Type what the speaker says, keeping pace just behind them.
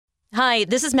Hi,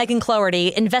 this is Megan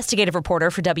Cloherty, investigative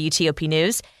reporter for WTOP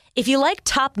News. If you like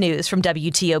top news from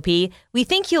WTOP, we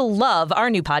think you'll love our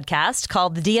new podcast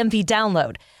called The DMV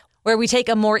Download, where we take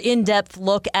a more in-depth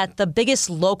look at the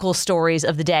biggest local stories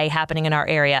of the day happening in our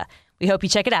area. We hope you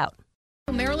check it out.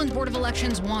 Maryland Board of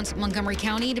Elections wants Montgomery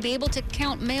County to be able to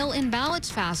count mail-in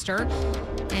ballots faster.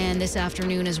 And this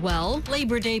afternoon as well,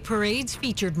 Labor Day parades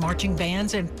featured marching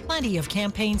bands and plenty of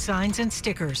campaign signs and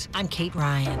stickers. I'm Kate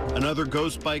Ryan. Another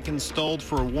ghost bike installed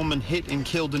for a woman hit and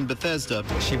killed in Bethesda.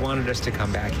 She wanted us to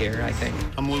come back here, I think.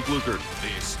 I'm Luke Lukert.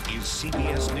 This is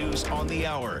CBS News on the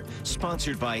Hour,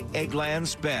 sponsored by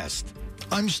Eggland's Best.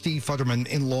 I'm Steve Futterman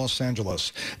in Los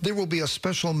Angeles. There will be a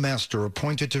special master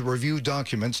appointed to review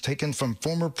documents taken from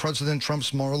former President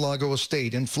Trump's Mar-a-Lago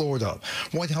estate in Florida.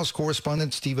 White House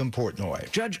correspondent Stephen Portnoy.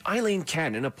 Judge Eileen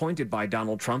Cannon, appointed by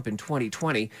Donald Trump in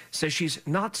 2020, says she's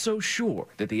not so sure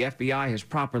that the FBI has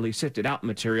properly sifted out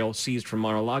material seized from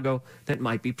Mar-a-Lago that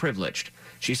might be privileged.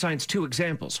 She cites two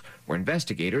examples where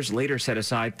investigators later set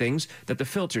aside things that the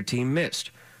filter team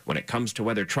missed. When it comes to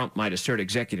whether Trump might assert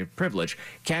executive privilege,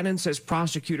 Cannon says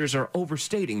prosecutors are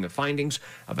overstating the findings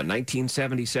of a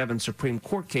 1977 Supreme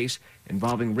Court case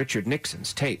involving Richard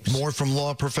Nixon's tapes. More from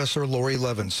law professor Lori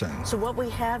Levinson. So what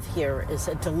we have here is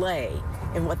a delay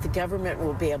in what the government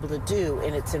will be able to do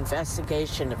in its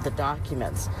investigation of the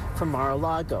documents from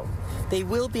Mar-a-Lago. They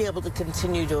will be able to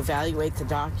continue to evaluate the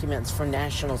documents for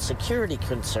national security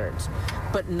concerns,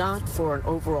 but not for an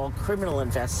overall criminal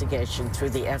investigation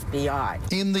through the FBI.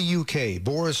 In the UK,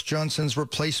 Boris Johnson's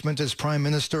replacement as Prime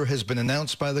Minister has been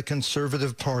announced by the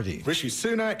Conservative Party. Rishi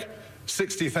Sunak,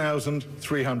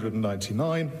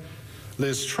 60,399.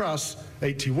 Liz Truss,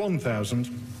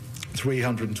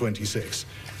 81,326.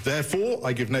 Therefore,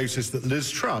 I give notice that Liz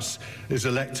Truss is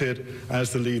elected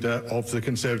as the leader of the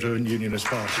Conservative and Unionist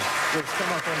Party. We'll come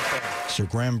up on fair. Sir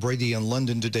Graham Brady in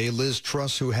London today. Liz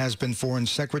Truss, who has been Foreign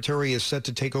Secretary, is set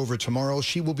to take over tomorrow.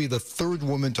 She will be the third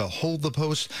woman to hold the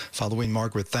post, following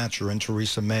Margaret Thatcher and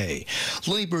Theresa May.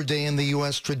 Labor Day in the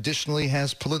U.S. traditionally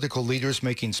has political leaders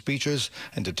making speeches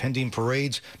and attending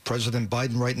parades. President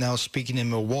Biden right now speaking in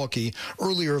Milwaukee.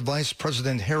 Earlier, Vice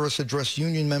President Harris addressed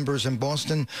union members in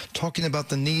Boston, talking about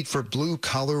the need for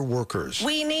blue-collar workers.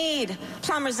 We need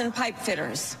plumbers and pipe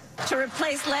fitters to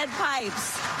replace lead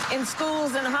pipes in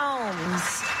schools and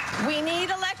homes. We need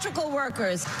electrical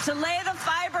workers to lay the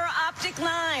fiber optic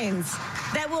lines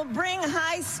that will bring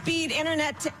high-speed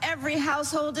internet to every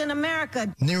household in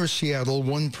America. Near Seattle,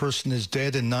 one person is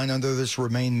dead and 9 others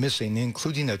remain missing,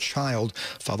 including a child,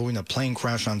 following a plane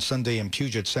crash on Sunday in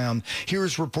Puget Sound. Here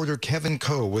is reporter Kevin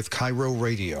Coe with Cairo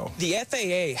Radio. The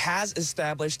FAA has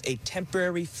established a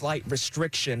temporary flight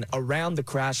restriction around the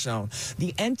crash zone.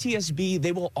 The NTSB,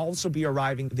 they will also be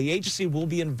arriving. The agency will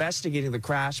be investigating the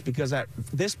crash because at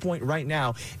this point right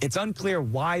now, it's unclear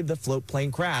why the float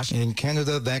plane crashed. In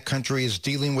Canada, that country is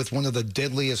dealing with one of the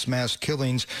deadliest mass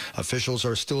killings. Officials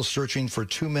are still searching for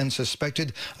 2 men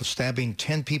suspected of stabbing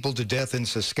 10 people to death in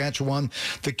Saskatchewan.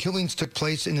 The killings took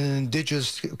place in an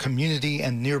indigenous community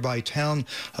and nearby town.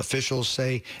 Officials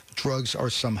say drugs are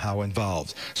somehow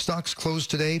involved. Stocks closed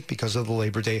today because of the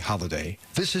Labor Day holiday.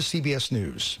 This is CBS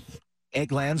News.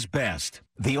 Eggland's Best.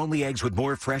 The only eggs with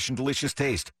more fresh and delicious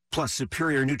taste, plus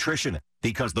superior nutrition,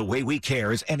 because the way we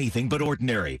care is anything but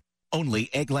ordinary. Only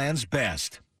Eggland's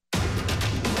Best.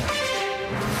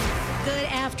 Good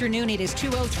afternoon. It is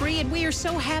 2:03, and we are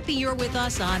so happy you're with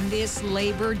us on this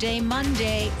Labor Day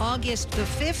Monday, August the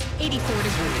 5th, 84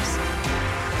 degrees.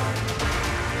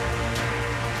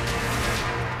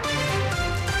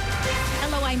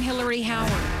 Hello, I'm Hillary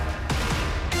Howard.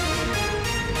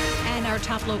 And our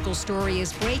top local story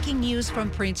is breaking news from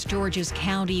Prince George's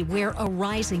County, where a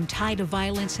rising tide of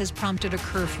violence has prompted a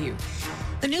curfew.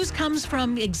 The news comes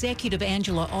from Executive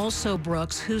Angela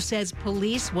Also-Brooks, who says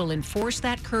police will enforce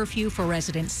that curfew for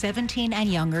residents 17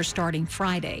 and younger starting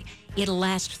Friday. It'll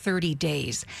last 30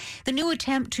 days. The new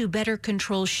attempt to better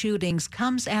control shootings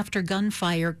comes after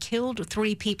gunfire killed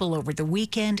 3 people over the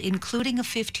weekend, including a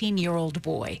 15-year-old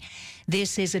boy.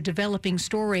 This is a developing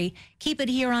story. Keep it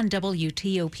here on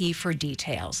WTOP for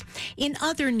details. In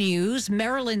other news,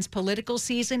 Maryland's political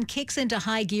season kicks into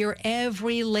high gear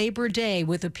every Labor Day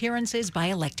with appearances by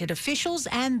elected officials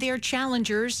and their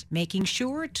challengers, making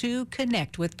sure to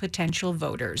connect with potential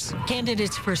voters.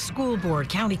 Candidates for school board,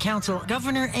 county council,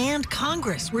 governor, and and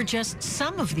Congress were just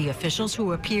some of the officials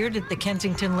who appeared at the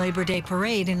Kensington Labor Day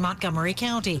Parade in Montgomery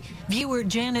County. Viewer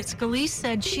Janet Scalise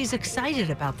said she's excited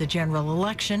about the general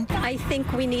election. I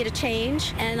think we need a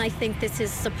change, and I think this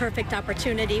is the perfect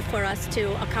opportunity for us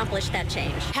to accomplish that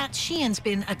change. Pat Sheehan's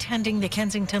been attending the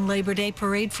Kensington Labor Day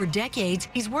Parade for decades.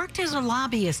 He's worked as a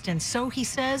lobbyist, and so he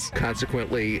says,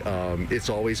 consequently,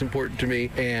 it's always important to me,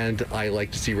 and I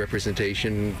like to see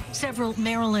representation. Several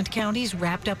Maryland counties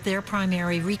wrapped up their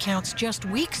primary recounts just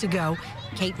weeks ago.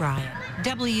 Kate Ryan,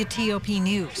 WTOP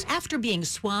News. After being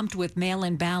swamped with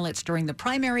mail-in ballots during the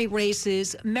primary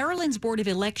races, Maryland's Board of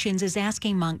Elections is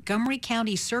asking Montgomery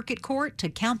County Circuit Court to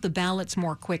count the ballots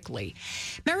more quickly.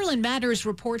 Maryland Matters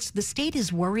reports the state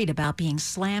is worried about being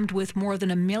slammed with more than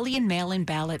 1 million mail-in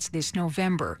ballots this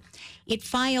November. It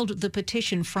filed the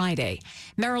petition Friday.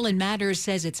 Maryland Matters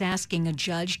says it's asking a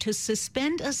judge to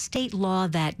suspend a state law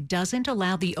that doesn't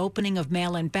allow the opening of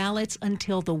mail-in ballots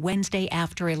until the Wednesday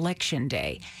after Election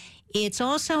Day. It's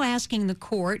also asking the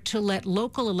court to let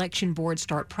local election boards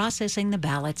start processing the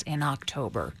ballots in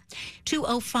October.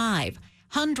 2:05.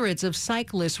 Hundreds of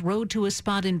cyclists rode to a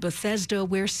spot in Bethesda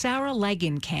where Sarah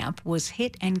Langenkamp was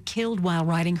hit and killed while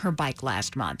riding her bike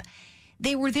last month.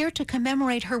 They were there to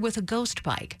commemorate her with a ghost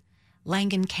bike.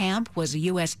 Langenkamp was a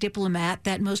U.S. diplomat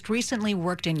that most recently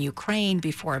worked in Ukraine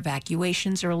before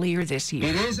evacuations earlier this year.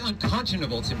 It is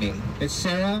unconscionable to me that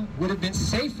Sarah would have been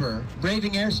safer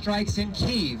braving airstrikes in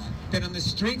Kyiv than on the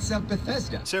streets of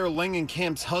Bethesda. Sarah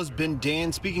Langenkamp's husband,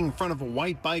 Dan, speaking in front of a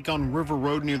white bike on River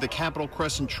Road near the Capitol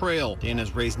Crescent Trail. Dan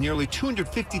has raised nearly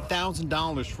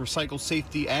 $250,000 for cycle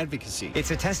safety advocacy. It's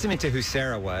a testament to who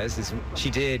Sarah was. She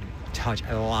did touch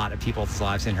a lot of people's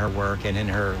lives in her work and in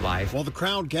her life. While the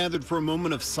crowd gathered for a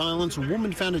moment of silence, a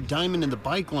woman found a diamond in the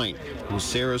bike lane. It was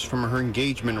Sarah's from her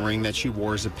engagement ring that she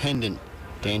wore as a pendant.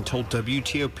 Dan told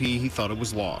WTOP he thought it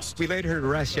was lost. We laid her to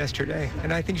rest yesterday,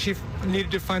 and I think she needed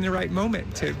to find the right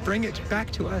moment to bring it back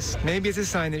to us. Maybe it's a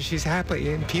sign that she's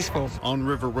happy and peaceful. On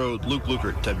River Road, Luke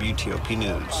Lukert, WTOP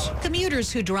News.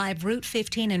 Commuters who drive Route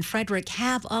 15 in Frederick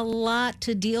have a lot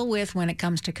to deal with when it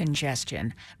comes to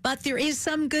congestion. But there is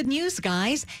some good news,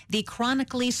 guys. The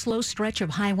chronically slow stretch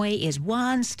of highway is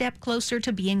one step closer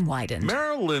to being widened.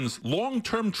 Maryland's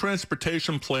long-term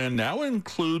transportation plan now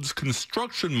includes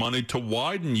construction money to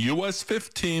widen US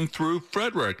 15 through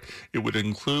Frederick. It would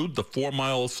include the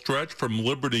 4-mile stretch from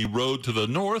Liberty Road to the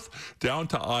north down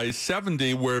to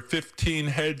I-70, where 15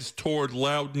 heads toward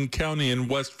Loudoun County in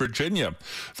West Virginia.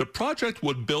 The project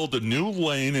would build a new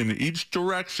lane in each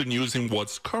direction using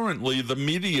what's currently the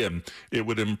median. It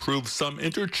would improve some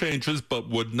interchanges but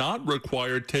would not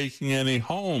require taking any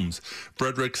homes.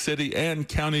 Frederick City and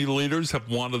county leaders have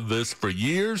wanted this for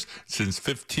years, since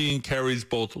 15 carries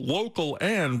both local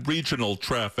and regional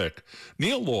traffic.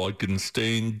 Neil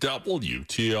Augenstein,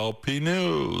 WTOP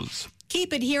News.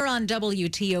 Keep it here on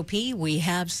WTOP. We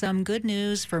have some good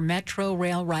news for Metro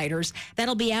Rail riders.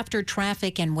 That'll be after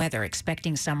traffic and weather.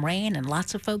 Expecting some rain and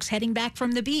lots of folks heading back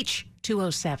from the beach.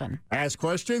 2:07. Ask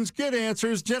questions, get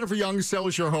answers. Jennifer Young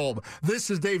sells your home.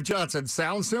 This is Dave Johnson.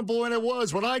 Sounds simple, and it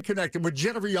was when I connected with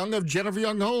Jennifer Young of Jennifer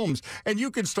Young Homes. And you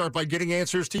can start by getting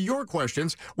answers to your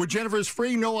questions with Jennifer's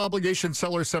free no-obligation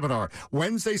seller seminar,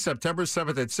 Wednesday, September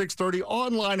 7th at 6:30,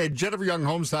 online at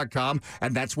jenniferyounghomes.com,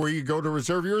 and that's where you go to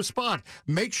reserve your spot.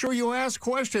 Make sure you ask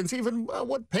questions, even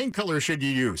what paint color should you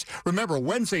use. Remember,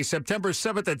 Wednesday, September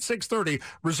 7th at 6:30,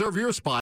 reserve your spot.